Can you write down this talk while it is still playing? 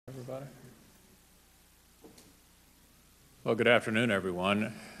Well, good afternoon,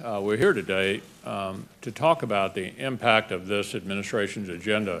 everyone. We're here today to talk about the impact of this administration's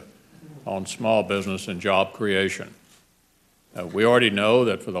agenda on small business and job creation. We already know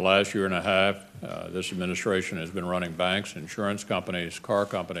that for the last year and a half, this administration has been running banks, insurance companies, car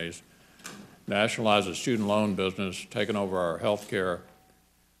companies, nationalized the student loan business, taken over our health care,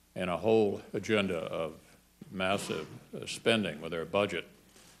 and a whole agenda of massive spending with their budget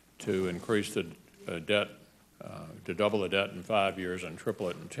to increase the debt, to double the debt in 5 years and triple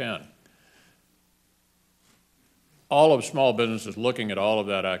it in 10. All of small businesses looking at all of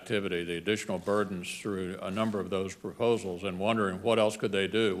that activity, the additional burdens through a number of those proposals and wondering what else could they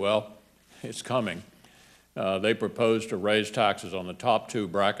do. Well, it's coming. They propose to raise taxes on the top two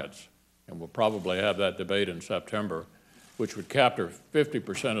brackets, and we'll probably have that debate in September, which would capture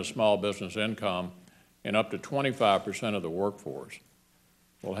 50% of small business income and up to 25% of the workforce.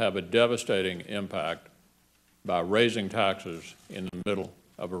 Will have a devastating impact by raising taxes in the middle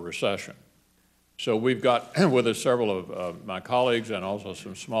of a recession. So we've got with us several of my colleagues and also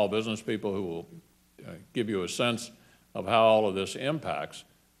some small business people who will give you a sense of how all of this impacts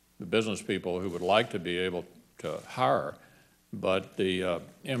the business people who would like to be able to hire. But the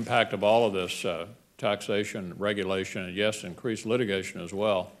impact of all of this taxation, regulation, and yes, increased litigation as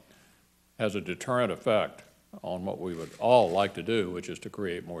well, has a deterrent effect on what we would all like to do, which is to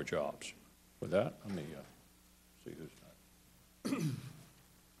create more jobs. With that, let me see who's next.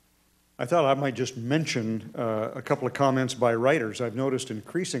 I thought I might just mention a couple of comments by writers. I've noticed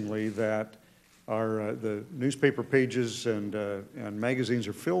increasingly that the newspaper pages and magazines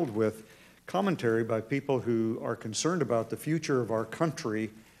are filled with commentary by people who are concerned about the future of our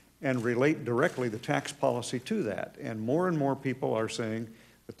country and relate directly the tax policy to that. And more people are saying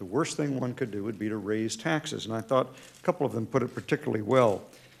that the worst thing one could do would be to raise taxes. And I thought a couple of them put it particularly well.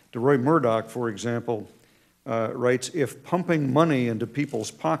 DeRoy Murdoch, for example, writes, if pumping money into people's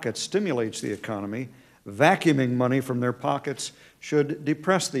pockets stimulates the economy, vacuuming money from their pockets should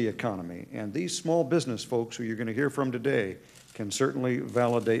depress the economy. And these small business folks who you're going to hear from today can certainly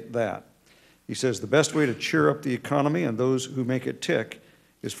validate that. He says the best way to cheer up the economy and those who make it tick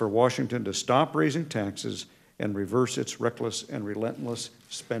is for Washington to stop raising taxes and reverse its reckless and relentless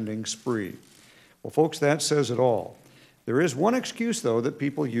spending spree. Well, folks, that says it all. There is one excuse, though, that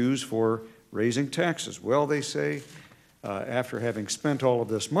people use for raising taxes. Well, they say, after having spent all of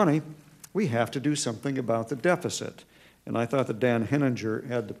this money, we have to do something about the deficit. And I thought that Dan Henninger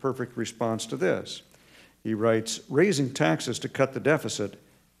had the perfect response to this. He writes, raising taxes to cut the deficit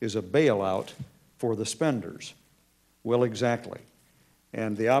is a bailout for the spenders. Well, exactly.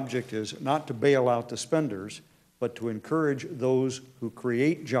 And the object is not to bail out the spenders, but to encourage those who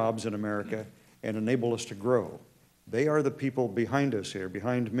create jobs in America and enable us to grow. They are the people behind us here,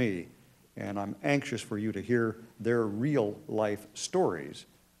 behind me, and I'm anxious for you to hear their real-life stories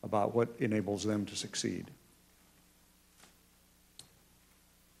about what enables them to succeed.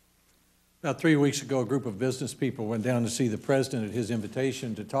 About 3 weeks ago, a group of business people went down to see the president at his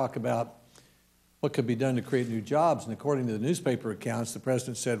invitation to talk about what could be done to create new jobs. And according to the newspaper accounts, the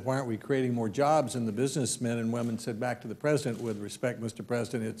president said, why aren't we creating more jobs? And the businessmen and women said back to the president, with respect, Mr.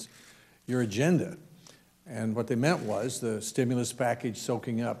 President, it's your agenda. And what they meant was the stimulus package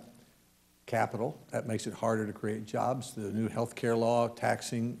soaking up capital. That makes it harder to create jobs. The new health care law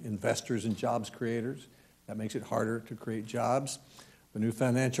taxing investors and jobs creators. That makes it harder to create jobs. The new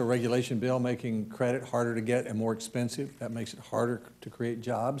financial regulation bill making credit harder to get and more expensive. That makes it harder to create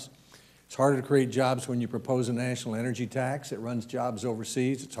jobs. It's harder to create jobs when you propose a national energy tax. It runs jobs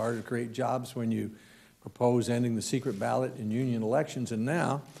overseas. It's harder to create jobs when you propose ending the secret ballot in union elections. And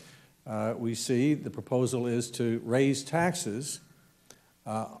now we see the proposal is to raise taxes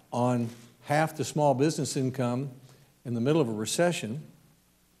on half the small business income in the middle of a recession,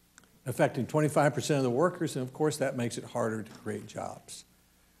 affecting 25% of the workers, and of course that makes it harder to create jobs.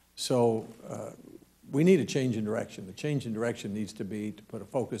 So we need a change in direction. The change in direction needs to be to put a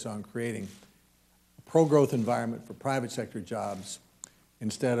focus on creating a pro-growth environment for private sector jobs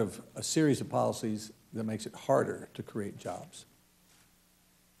instead of a series of policies that makes it harder to create jobs.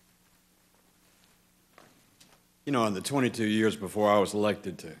 You know, in the 22 years before I was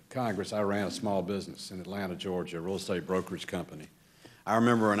elected to Congress, I ran a small business in Atlanta, Georgia, a real estate brokerage company. I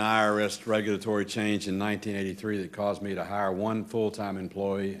remember an IRS regulatory change in 1983 that caused me to hire one full-time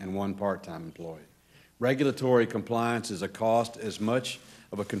employee and one part-time employee. Regulatory compliance is a cost as much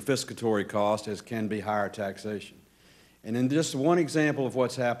of a confiscatory cost as can be higher taxation. And in just one example of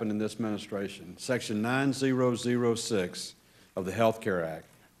what's happened in this administration, Section 9006 of the Health Care Act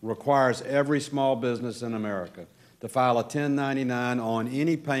requires every small business in America to file a 1099 on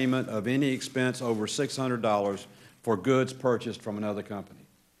any payment of any expense over $600 for goods purchased from another company.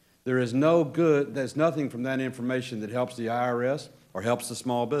 There's nothing from that information that helps the IRS or helps the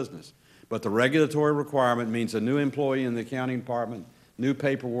small business. But the regulatory requirement means a new employee in the accounting department, new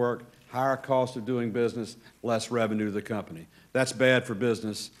paperwork, higher cost of doing business, less revenue to the company. That's bad for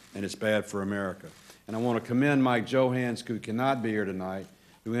business, and it's bad for America. And I want to commend Mike Johans, who cannot be here tonight,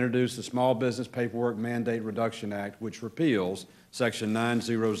 who introduced the Small Business Paperwork Mandate Reduction Act, which repeals Section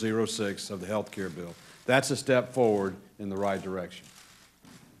 9006 of the health care bill. That's a step forward in the right direction.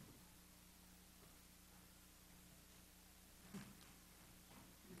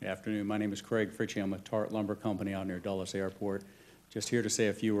 Good afternoon. My name is Craig Fritchie. I'm with Tart Lumber Company out near Dulles Airport. Just here to say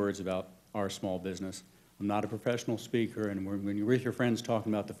a few words about our small business. I'm not a professional speaker, and when you're with your friends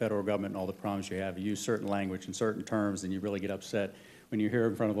talking about the federal government and all the problems you have, you use certain language and certain terms, and you really get upset. When you're here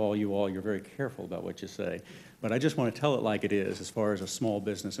in front of all, you're very careful about what you say. But I just want to tell it like it is as far as a small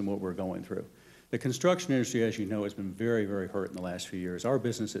business and what we're going through. The construction industry, as you know, has been very, very hurt in the last few years. Our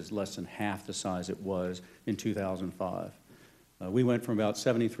business is less than half the size it was in 2005. We went from about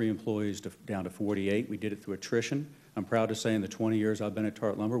 73 employees down to 48. We did it through attrition. I'm proud to say in the 20 years I've been at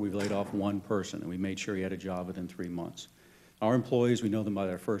Tart Lumber, we've laid off one person, and we made sure he had a job within 3 months. Our employees, we know them by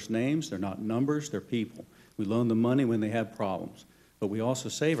their first names. They're not numbers, they're people. We loan them money when they have problems, but we also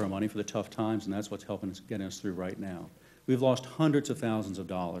save our money for the tough times, and that's what's helping us get us through right now. We've lost hundreds of thousands of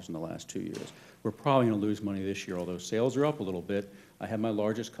dollars in the last 2 years. We're probably going to lose money this year, although sales are up a little bit. I had my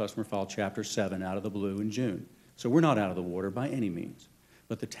largest customer file Chapter 7 out of the blue in June. So we're not out of the water by any means.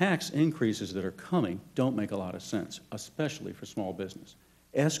 But the tax increases that are coming don't make a lot of sense, especially for small business.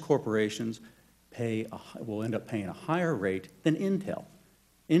 S corporations will end up paying a higher rate than Intel.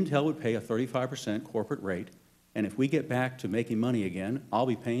 Intel would pay a 35% corporate rate, and if we get back to making money again, I'll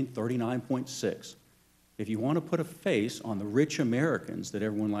be paying 39.6. If you want to put a face on the rich Americans that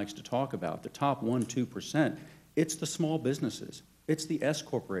everyone likes to talk about, the top 1-2%, it's the small businesses. It's the S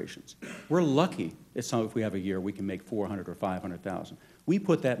corporations. We're lucky if we have a year we can make 400 or 500,000. We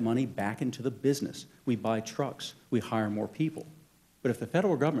put that money back into the business. We buy trucks. We hire more people. But if the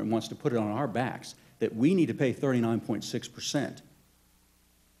federal government wants to put it on our backs that we need to pay 39.6%,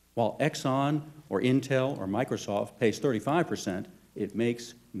 while Exxon or Intel or Microsoft pays 35%, it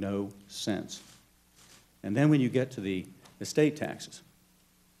makes no sense. And then when you get to the estate taxes,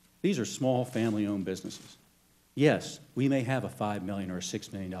 these are small family-owned businesses. Yes, we may have a $5 million or a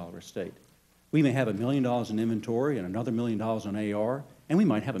 $6 million estate. We may have $1 million in inventory and another $1 million on AR, and we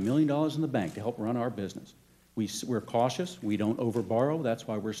might have $1 million in the bank to help run our business. We're cautious. We don't overborrow. That's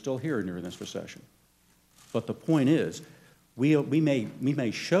why we're still here during this recession. But the point is, we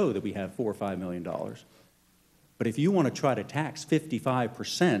may show that we have $4 or $5 million, but if you want to try to tax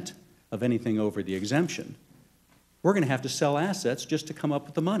 55% of anything over the exemption, we're going to have to sell assets just to come up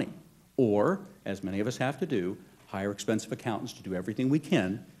with the money. Or, as many of us have to do, hire expensive accountants to do everything we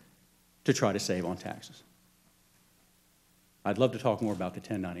can to try to save on taxes. I'd love to talk more about the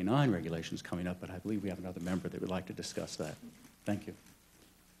 1099 regulations coming up, but I believe we have another member that would like to discuss that. Thank you.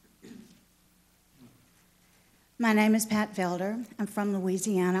 My name is Pat Felder. I'm from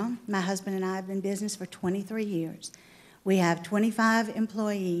Louisiana. My husband and I have been in business for 23 years. We have 25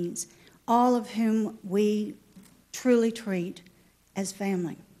 employees, all of whom we truly treat as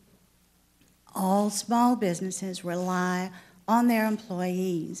family. All small businesses rely on their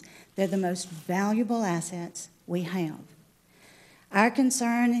employees. They're the most valuable assets we have. Our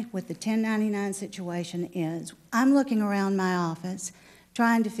concern with the 1099 situation is I'm looking around my office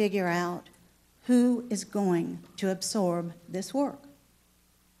trying to figure out who is going to absorb this work.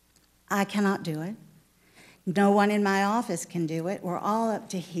 I cannot do it. No one in my office can do it. We're all up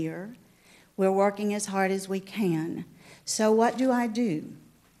to here. We're working as hard as we can. So what do I do?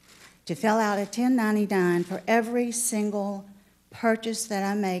 To fill out a 1099 for every single purchase that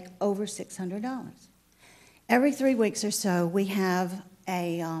I make over $600. Every 3 weeks or so, we have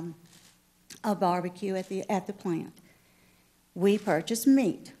a barbecue at the plant. We purchase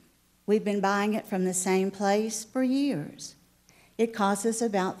meat. We've been buying it from the same place for years. It costs us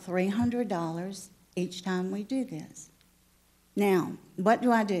about $300 each time we do this. Now, what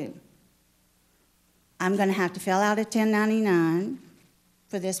do? I'm going to have to fill out a 1099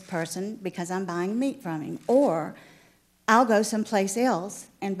 for this person because I'm buying meat from him. Or I'll go someplace else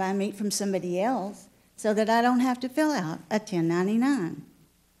and buy meat from somebody else so that I don't have to fill out a 1099.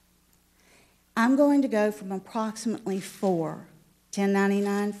 I'm going to go from approximately 4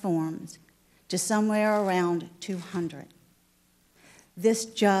 1099 forms to somewhere around 200. This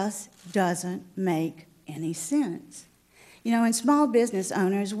just doesn't make any sense. You know, in small business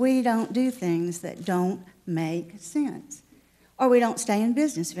owners, we don't do things that don't make sense, or we don't stay in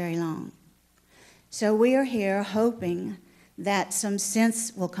business very long. So we are here hoping that some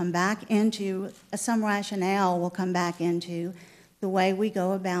sense will come back into, some rationale will come back into the way we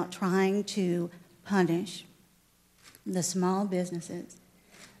go about trying to punish the small businesses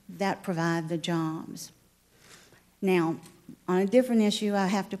that provide the jobs. Now, on a different issue, I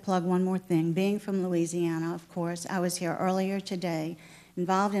have to plug one more thing. Being from Louisiana, of course, I was here earlier today,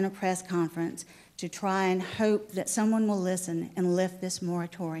 involved in a press conference to try and hope that someone will listen and lift this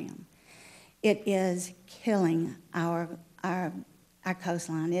moratorium. It is killing our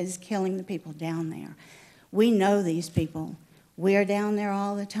coastline. It is killing the people down there. We know these people. We are down there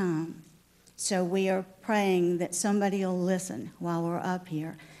all the time. So we are praying that somebody will listen while we're up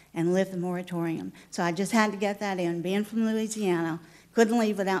here and lift the moratorium. So I just had to get that in. Being from Louisiana, couldn't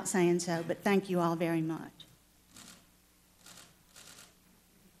leave without saying so, but thank you all very much.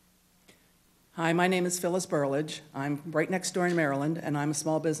 Hi, my name is Phyllis Burlage. I'm right next door in Maryland, and I'm a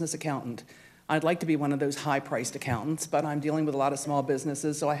small business accountant. I'd like to be one of those high-priced accountants, but I'm dealing with a lot of small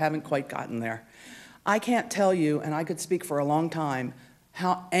businesses, so I haven't quite gotten there. I can't tell you, and I could speak for a long time,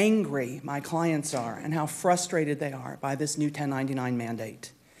 how angry my clients are and how frustrated they are by this new 1099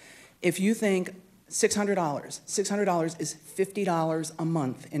 mandate. If you think $600 is $50 a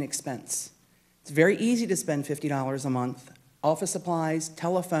month in expense. It's very easy to spend $50 a month. Office supplies,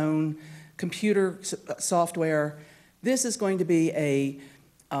 telephone, computer software. This is going to be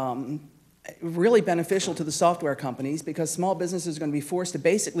really beneficial to the software companies because small businesses are going to be forced to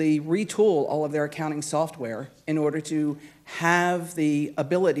basically retool all of their accounting software in order to have the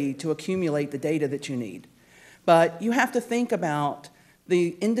ability to accumulate the data that you need. But you have to think about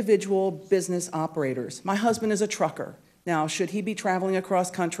the individual business operators. My husband is a trucker. Now, should he be traveling across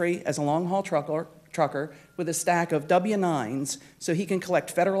country as a long-haul trucker with a stack of W-9s so he can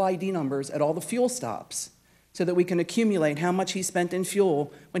collect federal ID numbers at all the fuel stops so that we can accumulate how much he spent in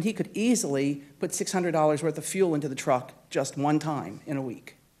fuel when he could easily put $600 worth of fuel into the truck just one time in a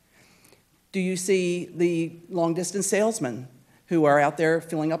week? Do you see the long-distance salesmen who are out there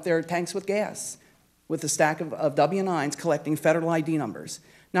filling up their tanks with gas with a stack of W-9s collecting federal ID numbers?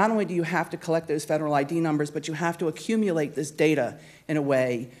 Not only do you have to collect those federal ID numbers, but you have to accumulate this data in a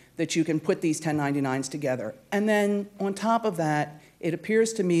way that you can put these 1099s together. And then on top of that, it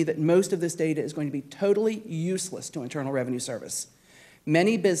appears to me that most of this data is going to be totally useless to Internal Revenue Service.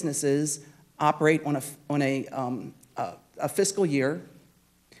 Many businesses operate on a fiscal year.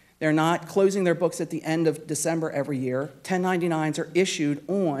 They're not closing their books at the end of December every year. 1099s are issued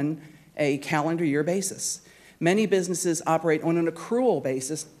on a calendar year basis. Many businesses operate on an accrual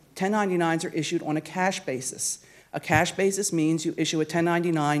basis. 1099s are issued on a cash basis. A cash basis means you issue a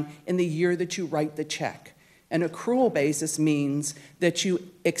 1099 in the year that you write the check. An accrual basis means that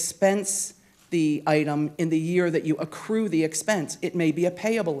you expense the item in the year that you accrue the expense. It may be a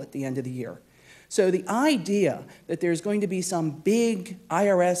payable at the end of the year. So the idea that there's going to be some big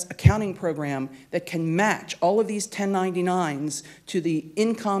IRS accounting program that can match all of these 1099s to the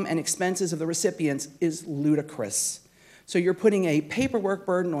income and expenses of the recipients is ludicrous. So you're putting a paperwork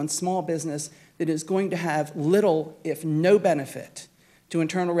burden on small business that is going to have little, if no benefit, to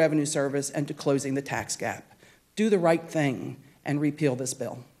Internal Revenue Service and to closing the tax gap. Do the right thing and repeal this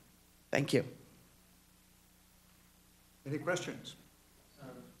bill. Thank you. Any questions?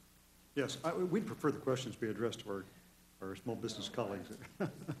 Yes, we'd prefer the questions be addressed to our small business colleagues.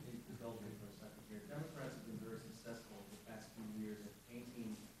 Democrats have been very successful in the past few years at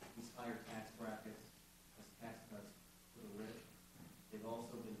painting these higher tax brackets as tax cuts for the rich. They've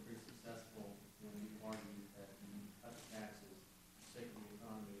also been pretty successful when you argue that you cut taxes for the sake of the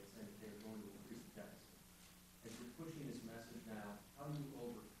economy and saying that they're going to increase the deficit. As you're pushing this message now, how do you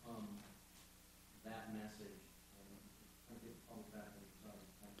overcome that message and get the public back on your side?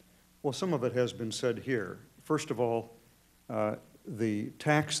 Well, some of it has been said here. First of all, the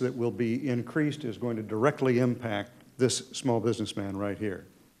tax that will be increased is going to directly impact this small businessman right here.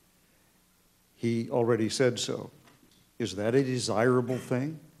 He already said so. Is that a desirable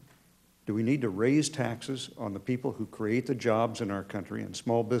thing? Do we need to raise taxes on the people who create the jobs in our country? And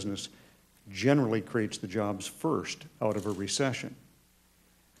small business generally creates the jobs first out of a recession.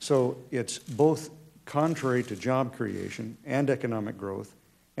 So it's both contrary to job creation and economic growth,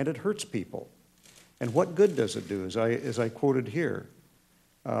 and it hurts people. And what good does it do? As I quoted here,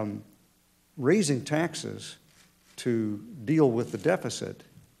 raising taxes to deal with the deficit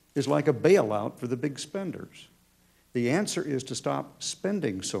is like a bailout for the big spenders. The answer is to stop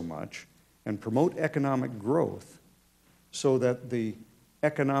spending so much and promote economic growth so that the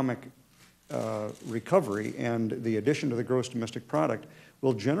economic recovery and the addition to the gross domestic product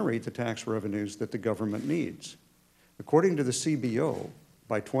will generate the tax revenues that the government needs. According to the CBO,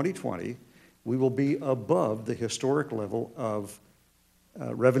 by 2020, we will be above the historic level of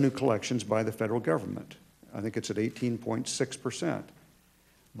revenue collections by the federal government. I think it's at 18.6%.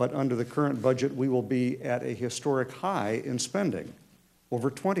 But under the current budget, we will be at a historic high in spending,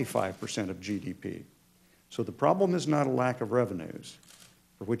 over 25% of GDP. So the problem is not a lack of revenues,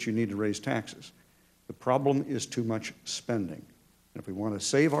 for which you need to raise taxes. The problem is too much spending. And if we want to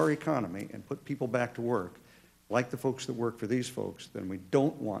save our economy and put people back to work, like the folks that work for these folks, then we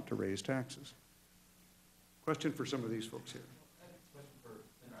don't want to raise taxes. Question for some of these folks here. I have a question for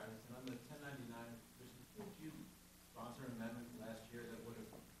Senator Iverson. On the 1099 position, did you sponsor an amendment last year that would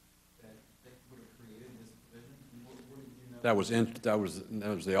have created this provision? What did you know? That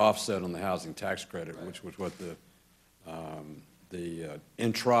was the offset on the housing tax credit, right, which was what the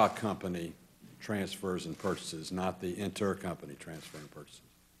intra-company transfers and purchases, not the inter-company transfer and purchases.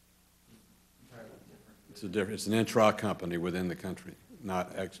 It's an intra-company within the country,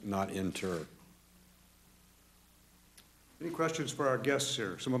 not inter. Any questions for our guests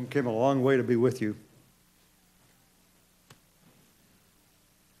here? Some of them came a long way to be with you.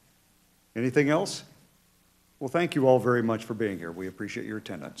 Anything else? Well, thank you all very much for being here. We appreciate your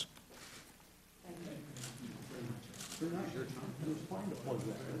attendance.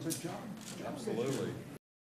 Absolutely.